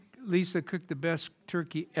Lisa cooked the best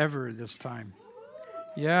turkey ever this time.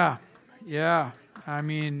 Yeah. I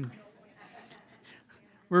mean,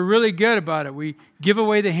 we're really good about it. We give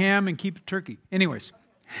away the ham and keep the turkey. Anyways.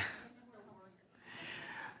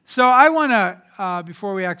 So I want to,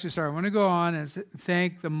 before we actually start, I want to go on and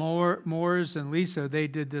thank the Moores and Lisa. They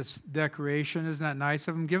did this decoration. Isn't that nice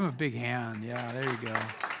of them? Give them a big hand. Yeah, there you go.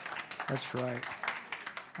 That's right.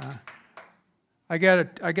 I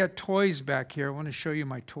got toys back here. I want to show you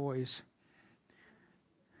my toys.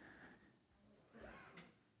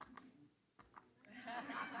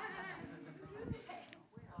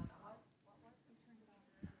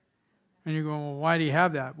 And you're going, well, why do you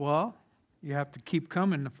have that? Well, you have to keep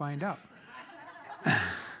coming to find out.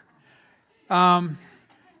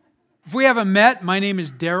 If we haven't met, my name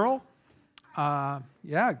is Daryl.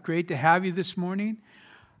 Great to have you this morning.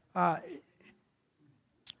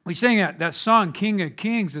 We sang that song, King of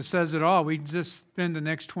Kings, that says it all. We just spend the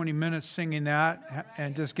next 20 minutes singing that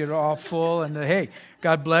and just get all full. And hey,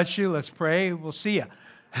 God bless you. Let's pray. We'll see you.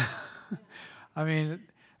 I mean,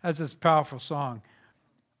 that's a powerful song.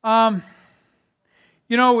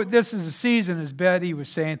 This is a season, as Betty was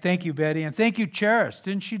saying. Thank you, Betty. And thank you, Charis.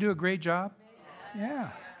 Didn't she do a great job? Yeah.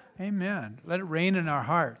 Amen. Let it rain in our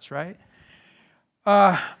hearts, right?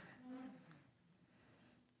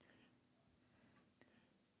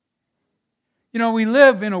 We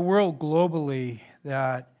live in a world globally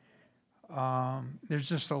that there's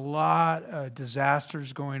just a lot of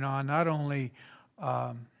disasters going on, not only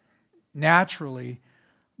naturally,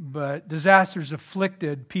 but disasters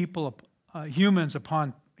afflicted people, humans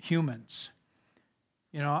upon humans.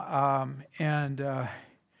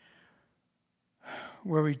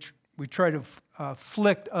 Where we try to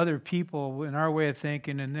afflict other people in our way of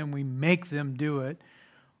thinking, and then we make them do it.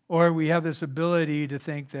 Or we have this ability to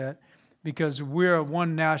think that because we're of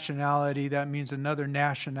one nationality, that means another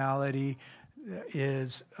nationality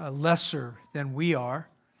is lesser than we are.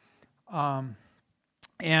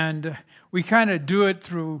 And we kind of do it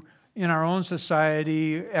through, in our own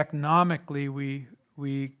society, economically, we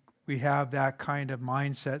have that kind of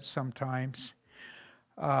mindset sometimes.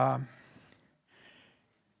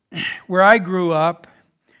 Where I grew up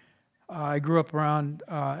around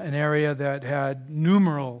an area that had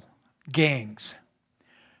numerous gangs.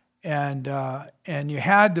 And you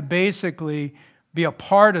had to basically be a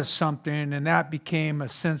part of something, and that became a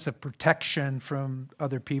sense of protection from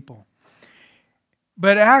other people.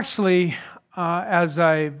 But actually, as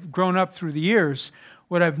I've grown up through the years,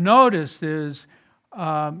 what I've noticed is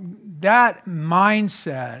that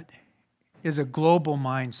mindset is a global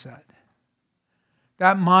mindset.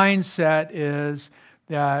 That mindset is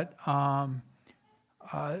that,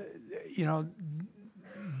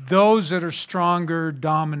 those that are stronger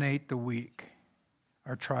dominate the weak,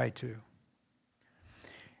 or try to.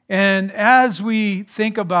 And as we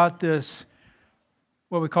think about this,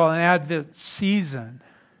 what we call an Advent season,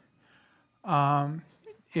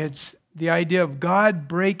 it's the idea of God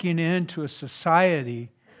breaking into a society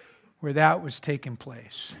where that was taking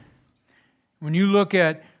place. When you look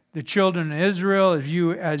at the children of Israel, as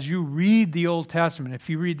you read the Old Testament, if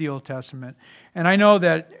you read the Old Testament, and I know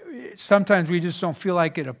that sometimes we just don't feel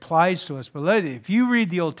like it applies to us, but if you read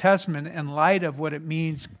the Old Testament in light of what it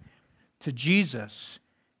means to Jesus,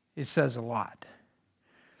 it says a lot.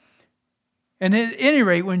 And at any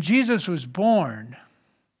rate, when Jesus was born,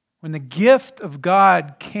 when the gift of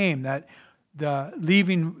God came, that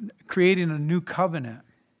creating a new covenant,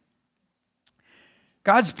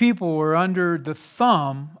 God's people were under the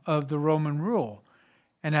thumb of the Roman rule.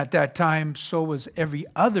 And at that time, so was every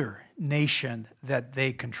other nation that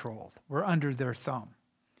they controlled, were under their thumb.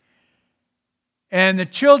 And the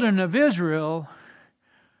children of Israel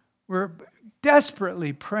were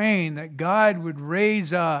desperately praying that God would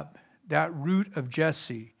raise up that root of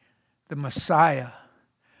Jesse, the Messiah,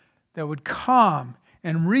 that would come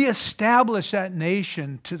and reestablish that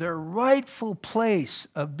nation to their rightful place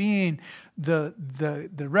of being the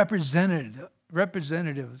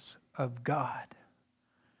representatives of God.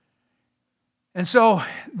 And so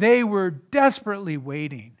they were desperately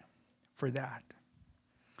waiting for that.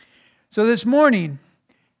 So this morning,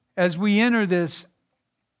 as we enter this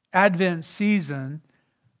Advent season,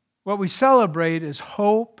 what we celebrate is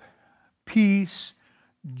hope, peace,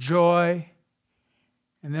 joy,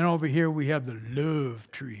 and then over here we have the love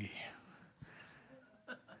tree,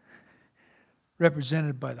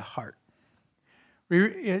 represented by the heart.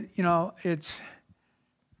 It's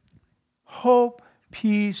hope,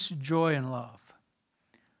 peace, joy, and love,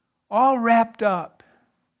 all wrapped up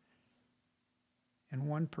in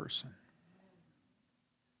one person,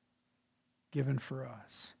 given for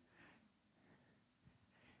us.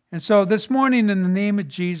 And so this morning, in the name of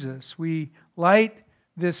Jesus, we light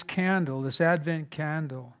this candle, this Advent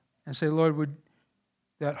candle, and say, Lord, would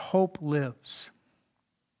that hope lives.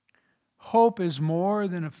 Hope is more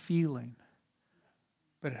than a feeling,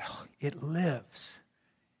 but it lives.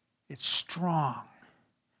 It's strong.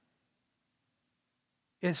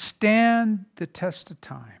 It stands the test of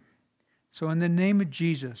time. So in the name of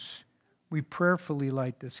Jesus, we prayerfully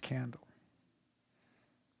light this candle.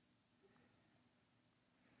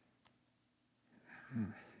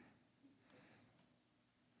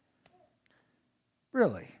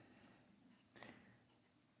 Really?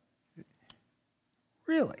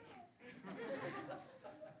 Really?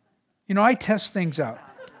 You know, I test things out.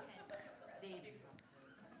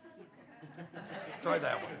 Try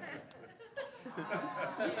that one. Good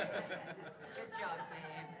job,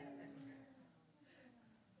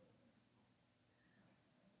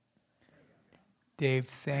 Dave. Dave,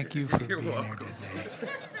 thank you for You're being welcome. here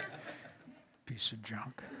today. Piece of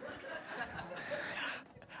junk.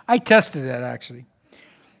 I tested that, actually.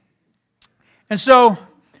 And so,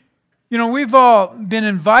 you know, we've all been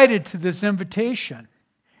invited to this invitation.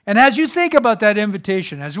 And as you think about that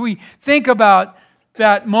invitation, as we think about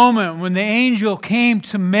that moment when the angel came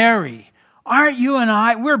to Mary, aren't you and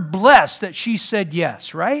I, we're blessed that she said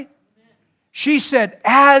yes, right? She said,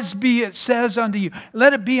 as be it says unto you,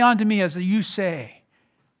 let it be unto me as you say.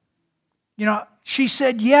 You know, she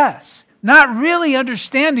said yes, not really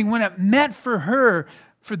understanding what it meant for her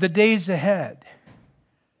for the days ahead.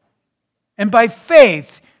 And by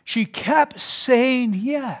faith, she kept saying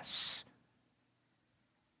yes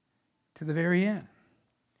to the very end.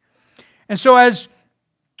 And so as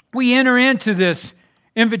we enter into this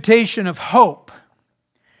invitation of hope,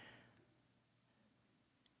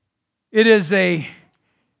 it is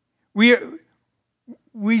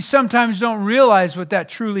we sometimes don't realize what that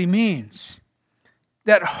truly means.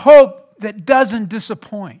 That hope that doesn't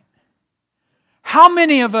disappoint. How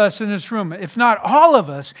many of us in this room, if not all of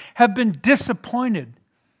us, have been disappointed?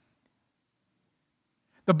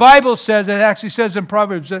 The Bible says, it actually says in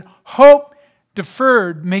Proverbs, that hope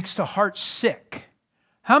deferred makes the heart sick.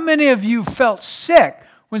 How many of you felt sick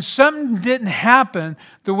when something didn't happen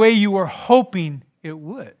the way you were hoping it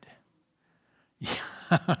would?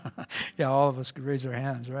 Yeah, all of us could raise our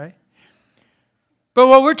hands, right? But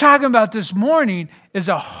what we're talking about this morning is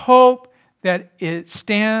a hope that it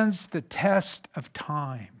stands the test of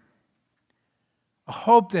time. A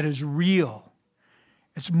hope that is real.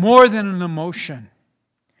 It's more than an emotion.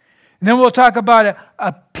 And then we'll talk about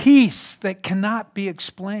a peace that cannot be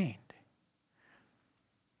explained.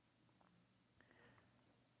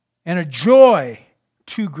 And a joy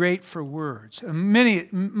too great for words.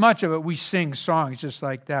 And much of it we sing songs just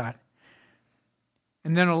like that.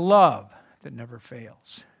 And then a love that never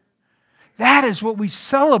fails. That is what we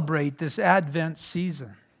celebrate this Advent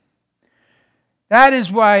season. That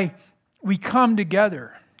is why we come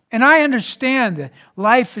together. And I understand that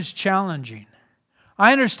life is challenging.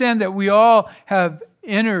 I understand that we all have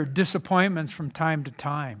inner disappointments from time to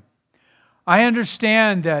time. I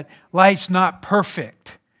understand that life's not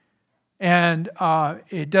perfect. And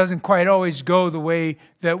it doesn't quite always go the way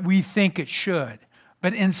that we think it should.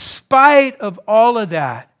 But in spite of all of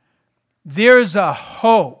that, there's a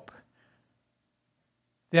hope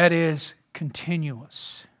that is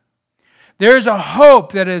continuous. There's a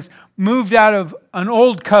hope that is moved out of an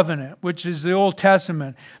old covenant, which is the Old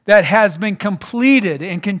Testament, that has been completed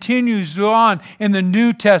and continues on in the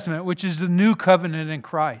New Testament, which is the new covenant in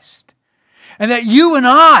Christ. And that you and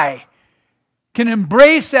I can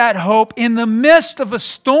embrace that hope in the midst of a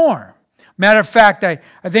storm. Matter of fact, I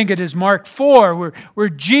think it is Mark 4, where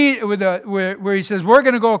he says, we're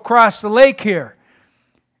going to go across the lake here.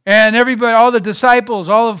 And everybody, all the disciples,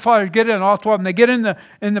 all of the fathers get in, all 12 of them, they get in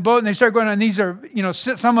the boat and they start going, and these are,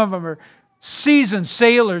 some of them are seasoned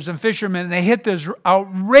sailors and fishermen, and they hit this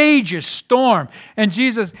outrageous storm. And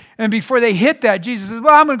before they hit that, Jesus says,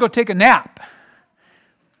 well, I'm going to go take a nap.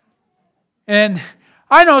 And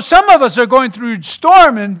I know some of us are going through a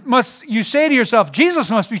storm, and you say to yourself, Jesus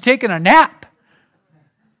must be taking a nap.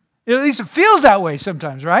 At least it feels that way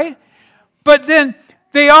sometimes, right? But then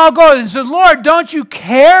they all go and say, Lord, don't you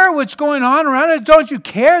care what's going on around us? Don't you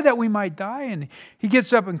care that we might die? And he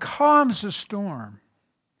gets up and calms the storm.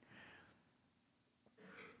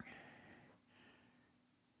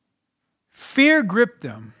 Fear gripped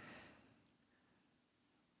them.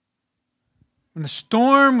 When the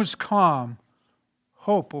storm was calm,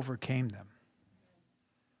 hope overcame them.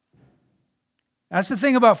 That's the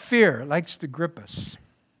thing about fear. It likes to grip us.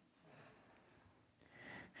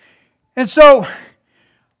 And so,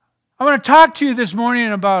 I want to talk to you this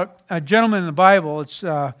morning about a gentleman in the Bible. It's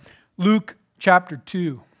Luke chapter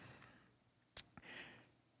 2.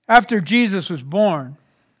 After Jesus was born,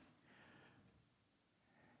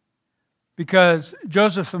 because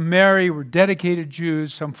Joseph and Mary were dedicated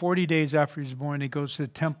Jews, some 40 days after he was born, he goes to the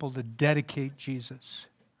temple to dedicate Jesus.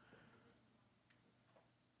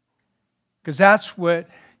 Because that's what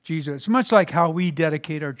Jesus is. Much like how we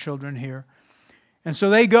dedicate our children here. And so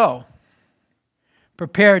they go,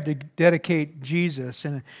 prepared to dedicate Jesus.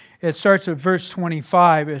 And it starts at verse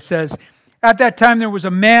 25. It says, "At that time there was a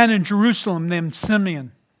man in Jerusalem named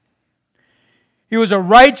Simeon. He was a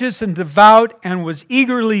righteous and devout and was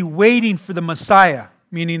eagerly waiting for the Messiah,"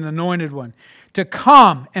 meaning the anointed one, "to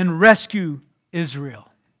come and rescue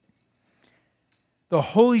Israel. The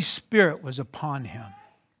Holy Spirit was upon him."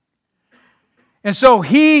 And so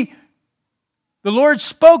the Lord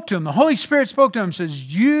spoke to him. The Holy Spirit spoke to him and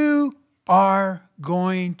says, "You are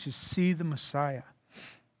going to see the Messiah."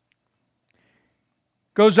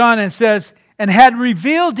 Goes on and says, "And had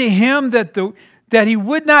revealed to him that he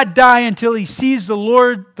would not die until he sees the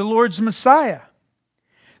Lord's Messiah.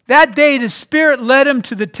 That day the Spirit led him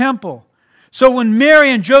to the temple. So when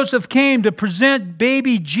Mary and Joseph came to present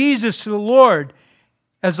baby Jesus to the Lord,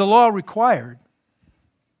 as the law required,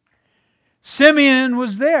 Simeon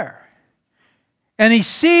was there. And he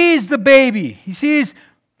sees the baby. He sees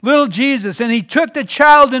little Jesus. And he took the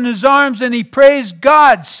child in his arms and he praised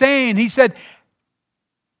God, saying, he said,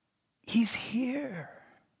 "He's here."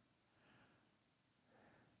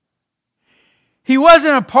 He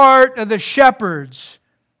wasn't a part of the shepherds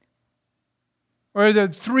or the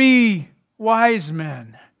 3 wise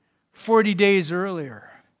men 40 days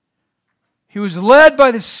earlier. He was led by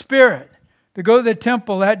the Spirit to go to the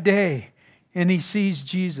temple that day, and he sees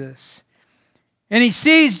Jesus. And he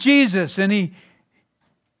sees Jesus, and he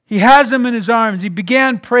has him in his arms. He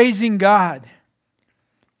began praising God.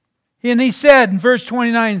 And he said in verse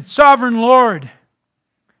 29, "Sovereign Lord,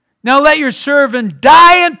 now let your servant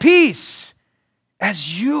die in peace,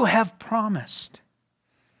 as you have promised.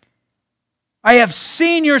 I have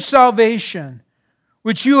seen your salvation,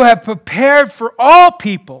 which you have prepared for all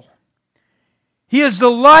people. He is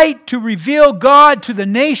the light to reveal God to the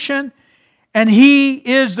nation, and He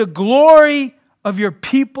is the glory of your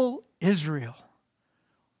people Israel."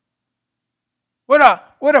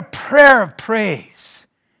 What a prayer of praise.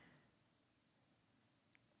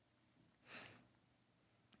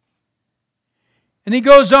 And he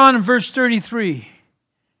goes on in verse 33.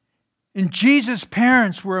 And Jesus'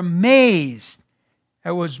 parents were amazed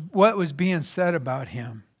at what was being said about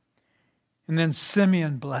him. And then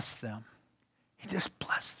Simeon blessed them. He just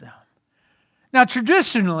blessed them. Now,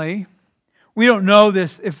 traditionally, we don't know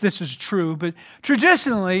if this is true, but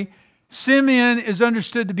traditionally, Simeon is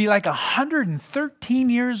understood to be like 113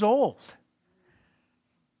 years old.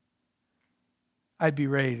 I'd be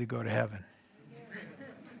ready to go to heaven.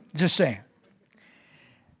 Just saying.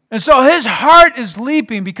 And so his heart is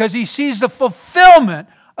leaping because he sees the fulfillment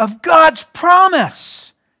of God's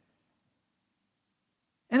promise.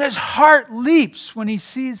 And his heart leaps when he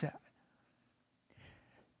sees that.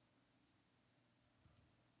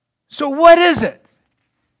 So what is it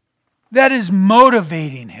that is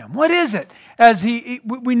motivating him? What is it?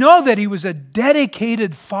 We know that he was a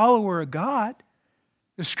dedicated follower of God.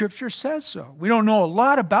 The Scripture says so. We don't know a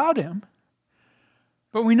lot about him,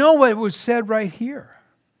 but we know what was said right here.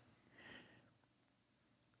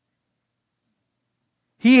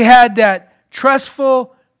 He had that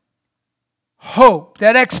trustful hope,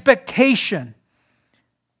 that expectation,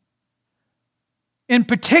 in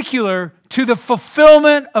particular to the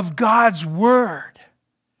fulfillment of God's Word.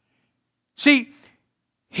 See,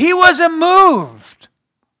 he wasn't moved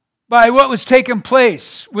by what was taking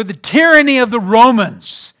place with the tyranny of the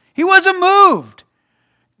Romans. He wasn't moved.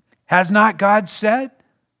 Has not God said?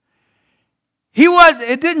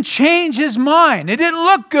 It didn't change his mind. It didn't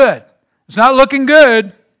look good. It's not looking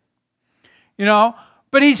good,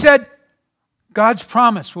 but he said, God's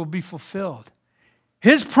promise will be fulfilled.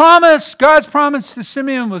 God's promise to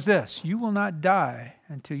Simeon was this: you will not die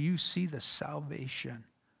until you see the salvation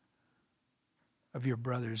of your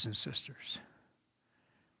brothers and sisters.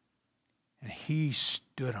 And he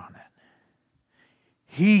stood on it.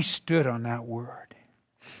 He stood on that word.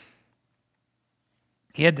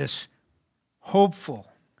 He had this hopeful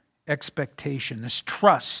expectation, this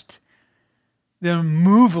trust, the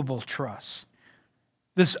immovable trust,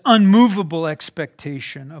 this unmovable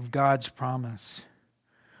expectation of God's promise.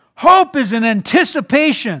 Hope is an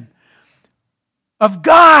anticipation of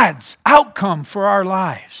God's outcome for our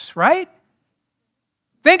lives, right?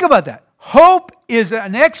 Think about that. Hope is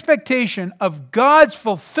an expectation of God's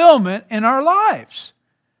fulfillment in our lives.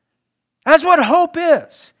 That's what hope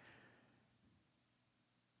is.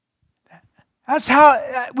 That's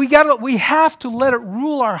how we have to let it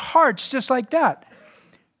rule our hearts just like that.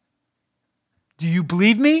 Do you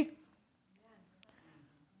believe me?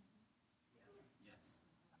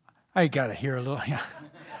 I got to hear a little. Yeah.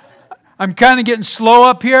 I'm kind of getting slow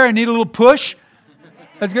up here. I need a little push.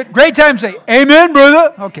 That's good. Great time to say, amen,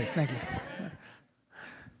 brother. Okay, thank you.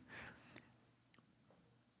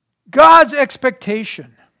 God's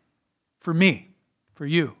expectation for me, for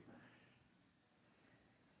you.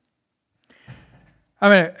 I'm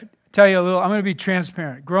going to tell you a little, I'm going to be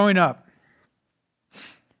transparent. Growing up,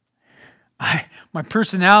 my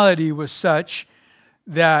personality was such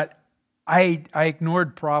that I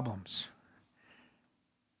ignored problems.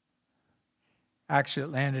 Actually,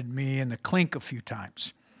 it landed me in the clink a few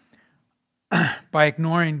times by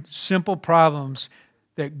ignoring simple problems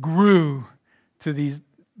that grew to these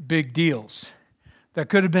big deals that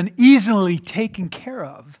could have been easily taken care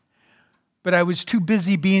of, but I was too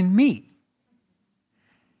busy being me.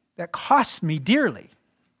 That cost me dearly.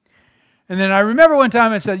 And then I remember one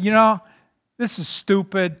time I said, this is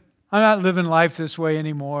stupid. I'm not living life this way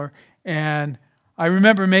anymore. And I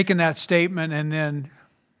remember making that statement and then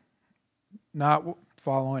not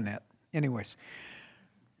following it. Anyways.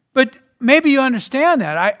 But maybe you understand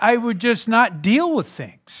that. I would just not deal with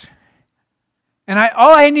things. And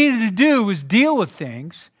all I needed to do was deal with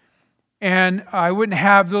things, and I wouldn't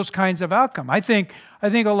have those kinds of outcome. I think a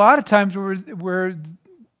lot of times we're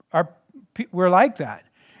like that.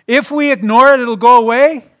 If we ignore it, it'll go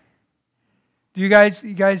away. Do you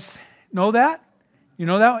guys know that? You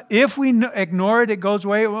know that? If we ignore it, it goes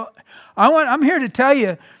away. Well, I'm here to tell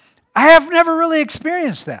you, I have never really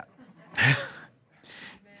experienced that.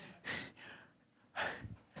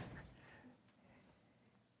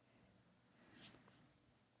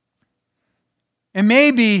 And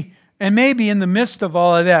maybe in the midst of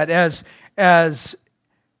all of that, as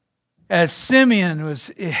Simeon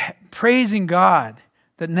was praising God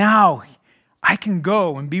that now I can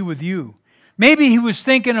go and be with you. Maybe he was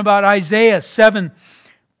thinking about Isaiah 7.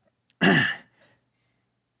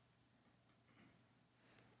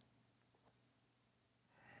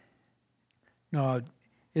 No,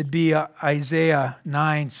 it'd be Isaiah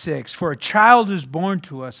 9:6. For a child is born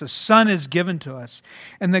to us, a son is given to us,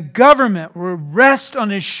 and the government will rest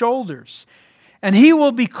on his shoulders. And he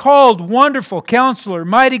will be called Wonderful Counselor,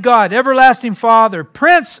 Mighty God, Everlasting Father,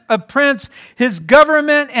 Prince of Prince. His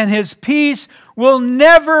government and his peace will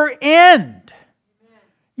never end.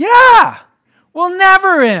 Yeah, will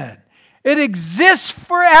never end. It exists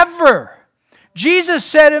forever. Jesus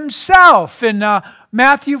said himself in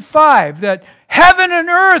Matthew 5 that heaven and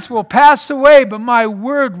earth will pass away, but my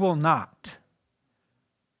word will not.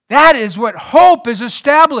 That is what hope is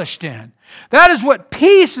established in. That is what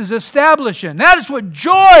peace is established in. That is what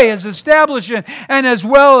joy is established in. And as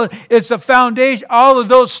well as the foundation, all of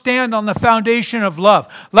those stand on the foundation of love.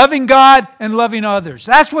 Loving God and loving others.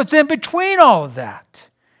 That's what's in between all of that.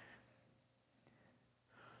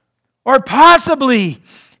 Or possibly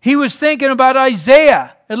he was thinking about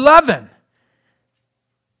Isaiah 11.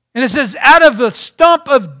 And it says, out of the stump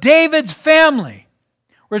of David's family,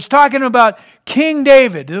 where it's talking about King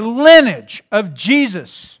David, the lineage of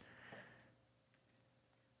Jesus,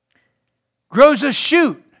 grows a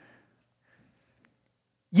shoot.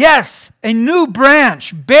 Yes, a new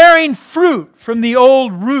branch bearing fruit from the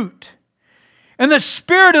old root. And the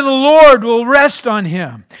Spirit of the Lord will rest on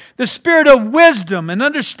him. The Spirit of wisdom and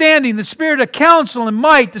understanding, the Spirit of counsel and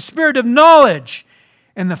might, the Spirit of knowledge,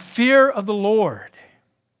 and the fear of the Lord.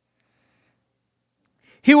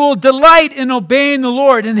 He will delight in obeying the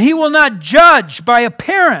Lord, and he will not judge by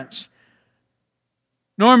appearance,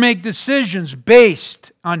 nor make decisions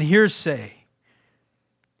based on hearsay.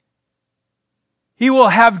 He will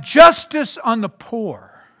have justice on the poor.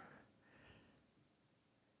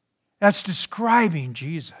 That's describing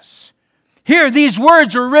Jesus. Here, these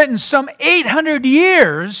words were written some 800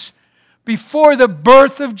 years before the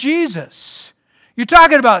birth of Jesus. You're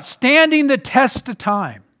talking about standing the test of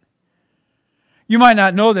time. You might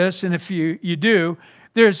not know this, and if you do,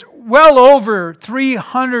 there's well over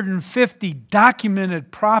 350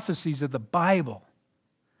 documented prophecies of the Bible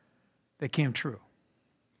that came true.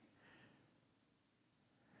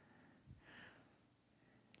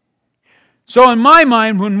 So in my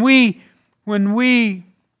mind, when we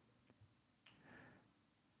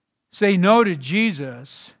say no to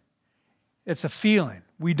Jesus, it's a feeling.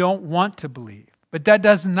 We don't want to believe. But that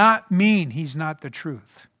does not mean he's not the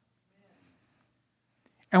truth.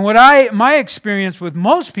 And my experience with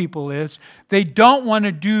most people is they don't want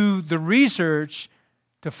to do the research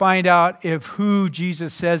to find out if who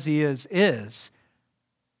Jesus says he is,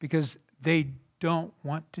 because they don't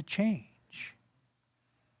want to change.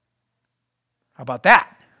 How about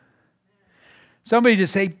that? Somebody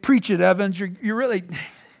just say, preach it, Evans. You really,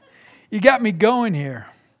 you got me going here.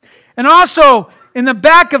 And also, in the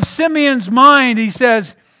back of Simeon's mind, he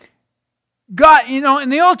says, God, in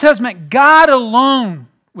the Old Testament, God alone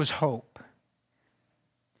was hope.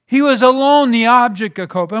 He was alone the object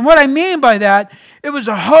of hope. And what I mean by that, it was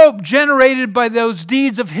a hope generated by those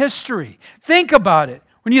deeds of history. Think about it.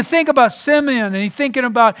 When you think about Simeon and he's thinking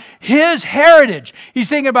about his heritage, he's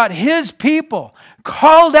thinking about his people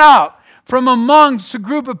called out from amongst a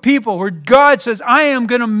group of people where God says, I am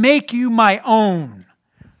going to make you my own.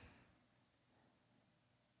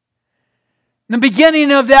 The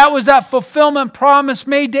beginning of that was that fulfillment promise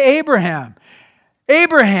made to Abraham.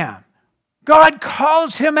 Abraham, God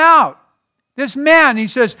calls him out. This man, he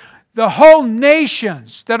says, the whole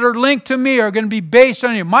nations that are linked to me are going to be based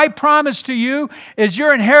on you. My promise to you is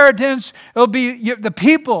your inheritance. It'll be the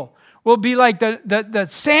people will be like the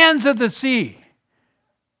sands of the sea.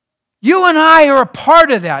 You and I are a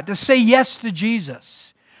part of that, to say yes to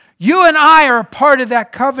Jesus. You and I are a part of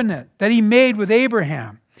that covenant that he made with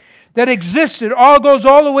Abraham that existed, goes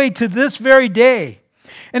all the way to this very day.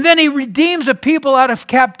 And then he redeems a people out of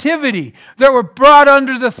captivity that were brought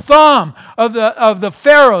under the thumb of the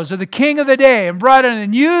pharaohs, of the king of the day, and brought in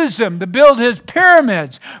and used them to build his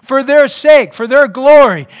pyramids for their sake, for their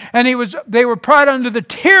glory. And they were brought under the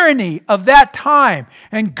tyranny of that time,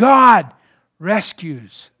 and God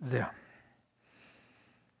rescues them.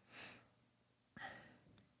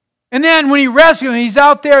 And then when he rescues them, he's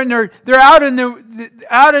out there, and they're out in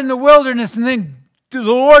the wilderness, and then the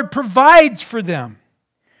Lord provides for them.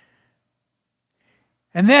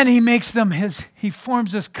 And then he makes them he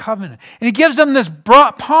forms this covenant. And he gives them this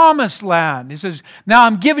promised land. He says, now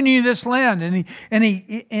I'm giving you this land.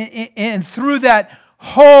 And through that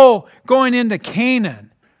whole going into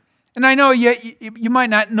Canaan. And I know you might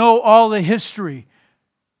not know all the history,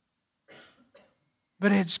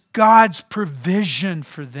 but it's God's provision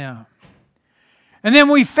for them. And then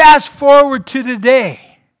we fast forward to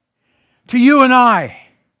today, to you and I.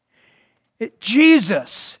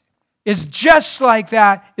 Jesus is just like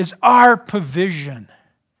that, is our provision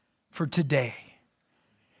for today.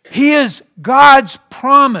 He is God's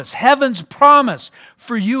promise, heaven's promise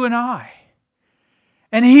for you and I.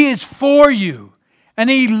 And he is for you. And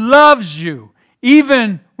he loves you,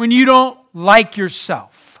 even when you don't like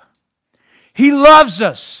yourself. He loves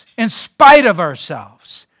us in spite of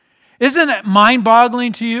ourselves. Isn't it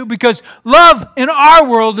mind-boggling to you? Because love in our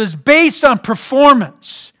world is based on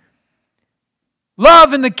performance.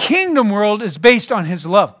 Love in the kingdom world is based on his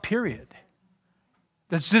love, period.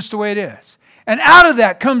 That's just the way it is. And out of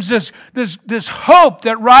that comes this hope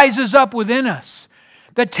that rises up within us,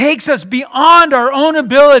 that takes us beyond our own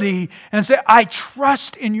ability and say, I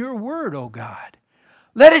trust in your word, O God.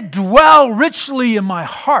 Let it dwell richly in my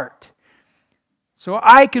heart so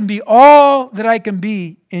I can be all that I can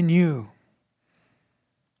be in you.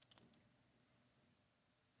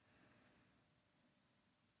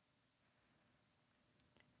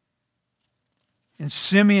 And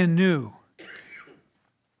Simeon knew,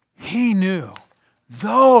 he knew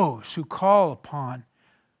those who call upon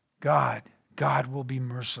God, God will be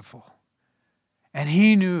merciful. And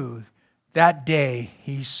he knew that day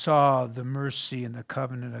he saw the mercy and the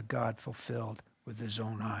covenant of God fulfilled with his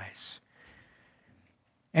own eyes.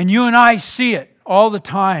 And you and I see it all the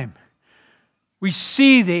time. We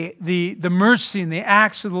see the mercy and the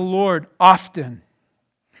acts of the Lord often.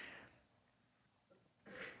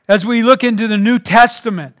 As we look into the New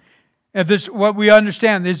Testament, what we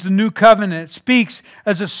understand is the New Covenant. It speaks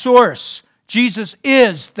as a source. Jesus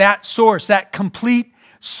is that source, that complete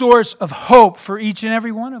source of hope for each and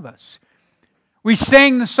every one of us. We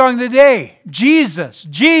sang the song today, Jesus,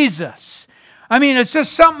 Jesus. I mean, it's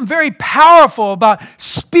just something very powerful about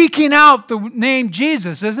speaking out the name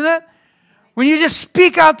Jesus, isn't it? When you just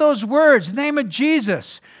speak out those words, the name of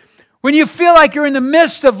Jesus. When you feel like you're in the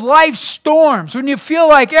midst of life's storms, when you feel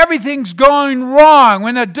like everything's going wrong,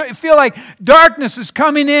 when you feel like darkness is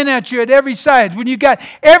coming in at you at every side, when you got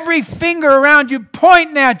every finger around you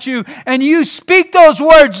pointing at you, and you speak those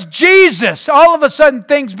words, Jesus, all of a sudden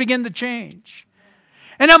things begin to change.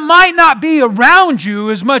 And it might not be around you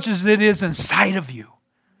as much as it is inside of you.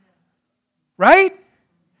 Right?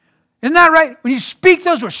 Isn't that right? When you speak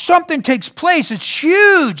those words, something takes place. It's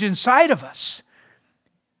huge inside of us.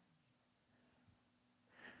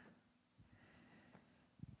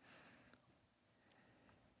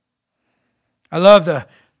 I love the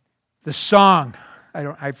song.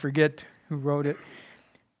 I forget who wrote it.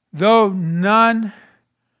 Though none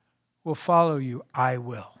will follow you, I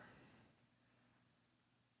will.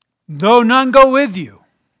 Though none go with you,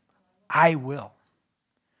 I will.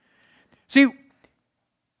 See,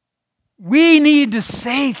 we need to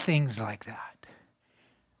say things like that.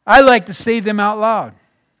 I like to say them out loud.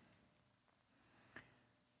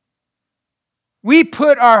 We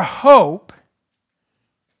put our hope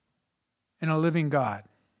in a living God.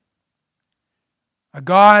 A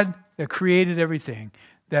God that created everything,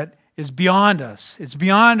 that is beyond us. It's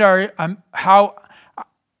beyond our how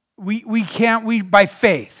we by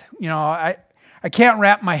faith. I can't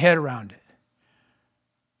wrap my head around it.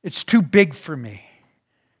 It's too big for me.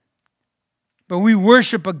 But we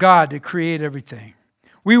worship a God that created everything.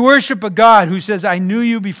 We worship a God who says, I knew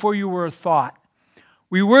you before you were a thought.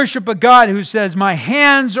 We worship a God who says, my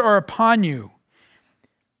hands are upon you.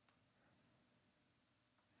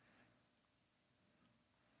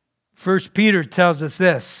 First Peter tells us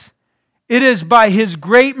this. It is by His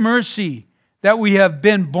great mercy that we have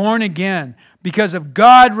been born again, because of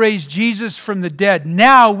God raised Jesus from the dead.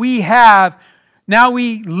 Now we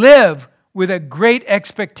live with a great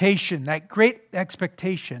expectation. That great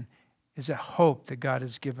expectation is a hope that God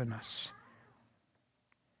has given us.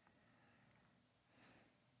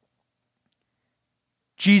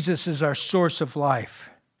 Jesus is our source of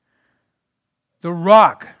life. The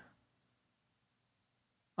rock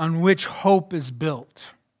on which hope is built.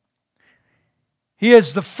 He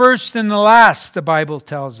is the first and the last, the Bible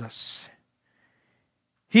tells us.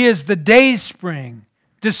 He is the dayspring,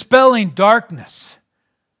 dispelling darkness.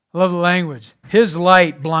 I love the language. His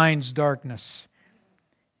light blinds darkness.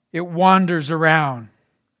 It wanders around.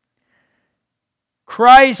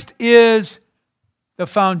 Christ is the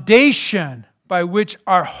foundation by which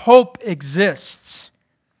our hope exists.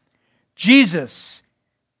 Jesus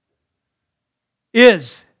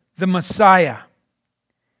is the Messiah,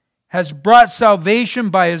 has brought salvation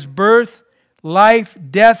by His birth, life,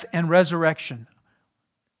 death, and resurrection.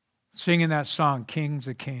 Singing that song, Kings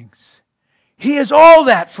of Kings. He is all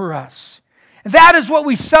that for us. And that is what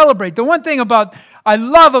we celebrate. The one thing I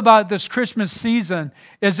love about this Christmas season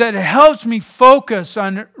is that it helps me focus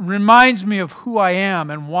on, reminds me of who I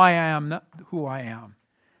am and why I am who I am.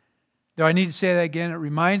 Do I need to say that again? It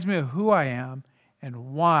reminds me of who I am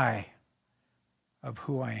and why of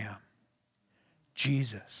who I am.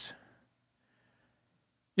 Jesus.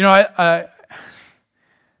 I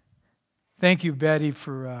thank you, Betty,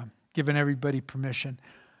 for giving everybody permission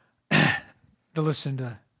to listen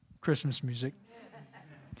to Christmas music.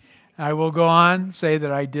 I will go on, say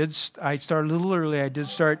that I started a little early. I did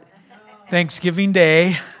start Thanksgiving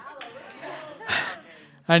Day.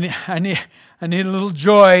 I need a little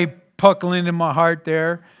joy puckling in my heart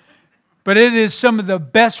there. But it is some of the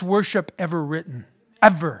best worship ever written.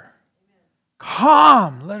 Ever.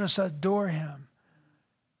 Come, let us adore Him.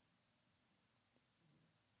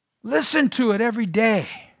 Listen to it every day.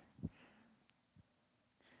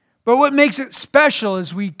 But what makes it special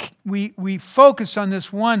is we focus on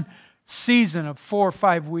this one season of 4 or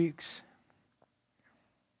 5 weeks.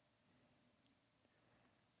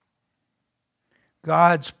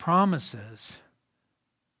 God's promises,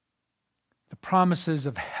 the promises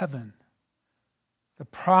of heaven, the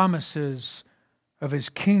promises of His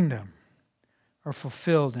kingdom are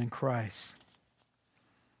fulfilled in Christ.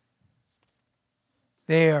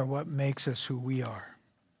 They are what makes us who we are.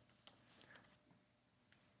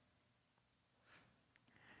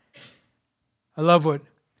 I love what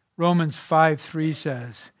Romans 5:3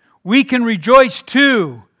 says. We can rejoice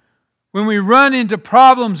too when we run into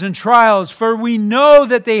problems and trials, for we know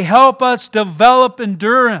that they help us develop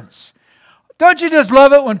endurance. Don't you just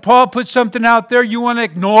love it when Paul puts something out there you want to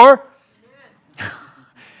ignore?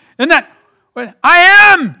 And that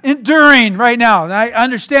I am enduring right now. And I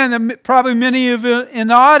understand that probably many of you in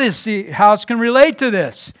the Odyssey house can relate to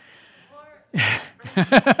this.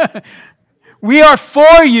 We are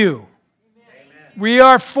for you. We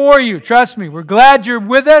are for you. Trust me. We're glad you're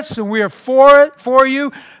with us, and we are for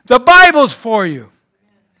you. The Bible's for you.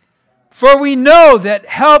 For we know that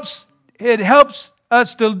it helps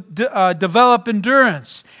us to develop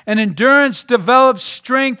endurance. And endurance develops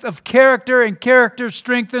strength of character, and character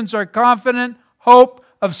strengthens our confident hope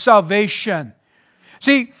of salvation.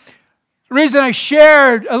 See, the reason I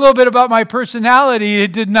shared a little bit about my personality,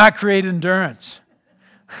 it did not create endurance.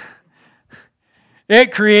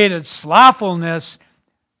 It created slothfulness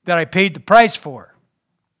that I paid the price for.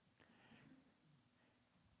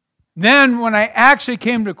 Then when I actually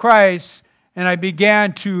came to Christ and I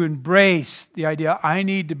began to embrace the idea I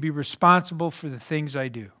need to be responsible for the things I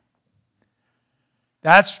do.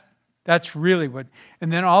 That's really what.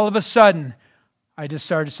 And then all of a sudden, I just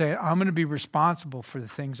started saying, I'm going to be responsible for the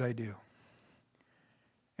things I do.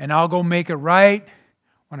 And I'll go make it right.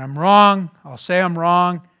 When I'm wrong, I'll say I'm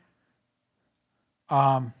wrong.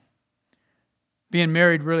 Being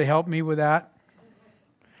married really helped me with that.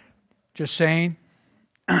 Just saying.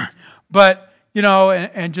 But,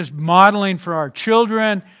 and just modeling for our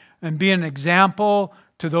children and being an example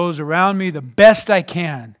to those around me the best I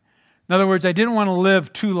can. In other words, I didn't want to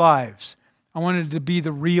live two lives. I wanted to be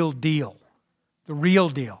the real deal. The real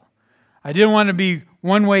deal. I didn't want to be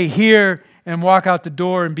one way here and walk out the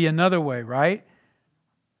door and be another way, right?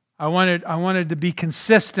 I wanted to be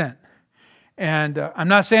consistent. And I'm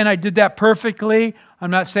not saying I did that perfectly.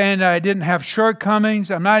 I'm not saying that I didn't have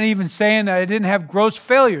shortcomings. I'm not even saying that I didn't have gross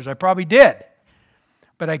failures. I probably did.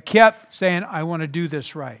 But I kept saying, I want to do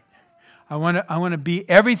this right. I want to be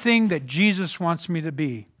everything that Jesus wants me to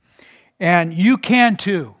be. And you can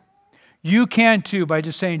too. You can too by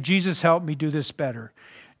just saying, Jesus, help me do this better.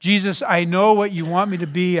 Jesus, I know what you want me to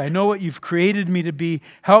be. I know what you've created me to be.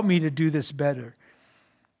 Help me to do this better.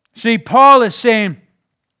 See, Paul is saying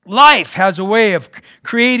life has a way of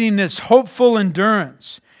creating this hopeful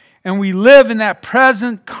endurance. And we live in that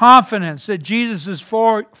present confidence that Jesus is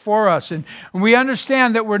for us. And we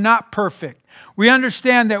understand that we're not perfect. We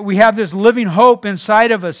understand that we have this living hope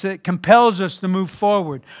inside of us that compels us to move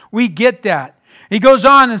forward. We get that. He goes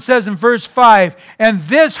on and says in verse 5, and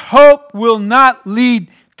this hope will not lead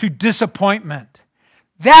to disappointment.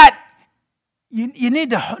 That, you need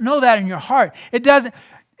to know that in your heart. It doesn't.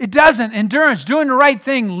 Endurance, doing the right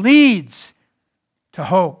thing, leads to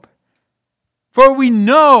hope. For we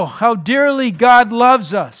know how dearly God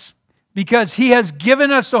loves us because He has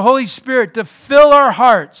given us the Holy Spirit to fill our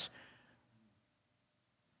hearts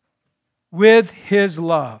with His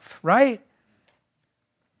love, right?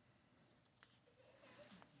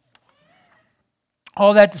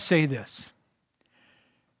 All that to say this.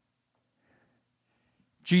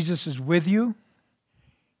 Jesus is with you.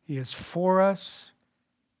 He is for us.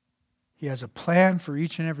 He has a plan for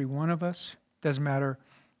each and every one of us. Doesn't matter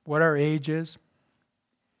what our age is.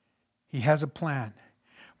 He has a plan.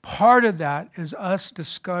 Part of that is us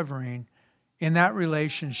discovering in that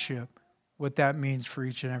relationship what that means for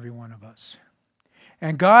each and every one of us.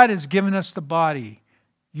 And God has given us the body,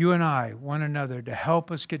 you and I, one another, to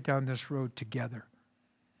help us get down this road together.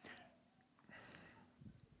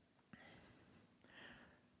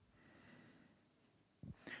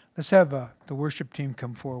 Let's have the worship team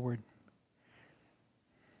come forward.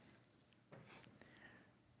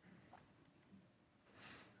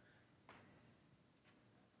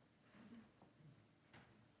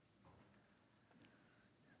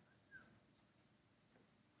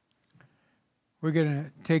 We're going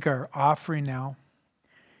to take our offering now.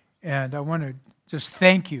 And I want to just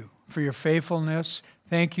thank you for your faithfulness.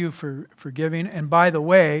 Thank you for giving. And by the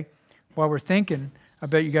way, while we're thinking, I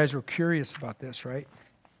bet you guys were curious about this, right?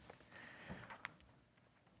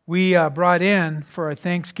 We brought in for our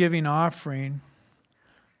Thanksgiving offering,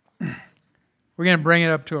 we're going to bring it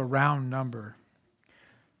up to a round number,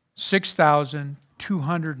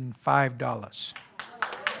 $6,205.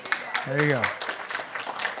 There you go.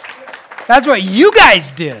 That's what you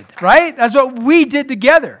guys did, right? That's what we did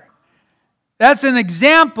together. That's an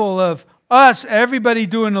example of us, everybody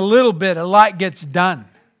doing a little bit, a lot gets done.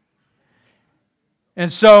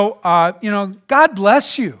 And so, God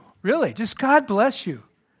bless you, really. Just God bless you.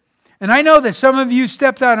 And I know that some of you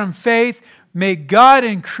stepped out in faith. May God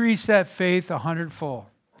increase that faith 100-fold.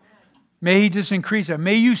 May He just increase it.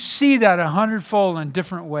 May you see that 100-fold in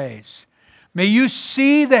different ways. May you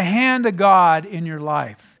see the hand of God in your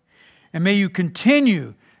life. And may you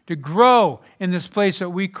continue to grow in this place that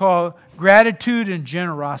we call gratitude and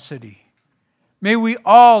generosity. May we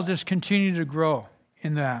all just continue to grow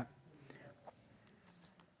in that.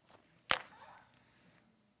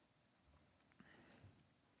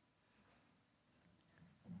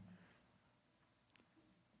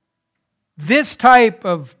 This type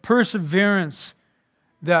of perseverance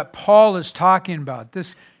that Paul is talking about,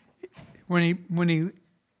 this when he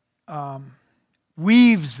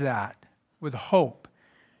weaves that with hope,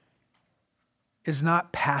 is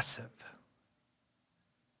not passive.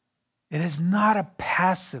 It is not a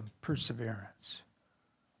passive perseverance.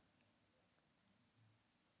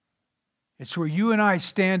 It's where you and I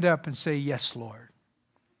stand up and say, yes, Lord.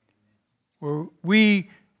 Where we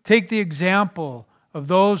take the example of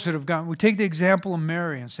those that have gone. We take the example of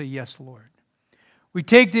Mary and say, yes, Lord. We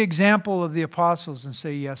take the example of the apostles and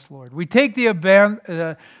say, yes, Lord. We take the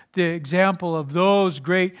example of those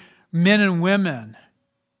great men and women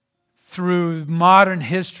through modern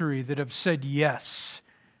history that have said yes.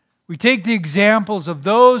 We take the examples of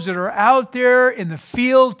those that are out there in the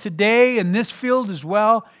field today, in this field as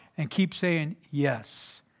well, and keep saying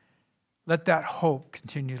yes. Let that hope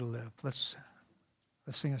continue to live. Let's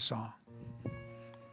sing a song.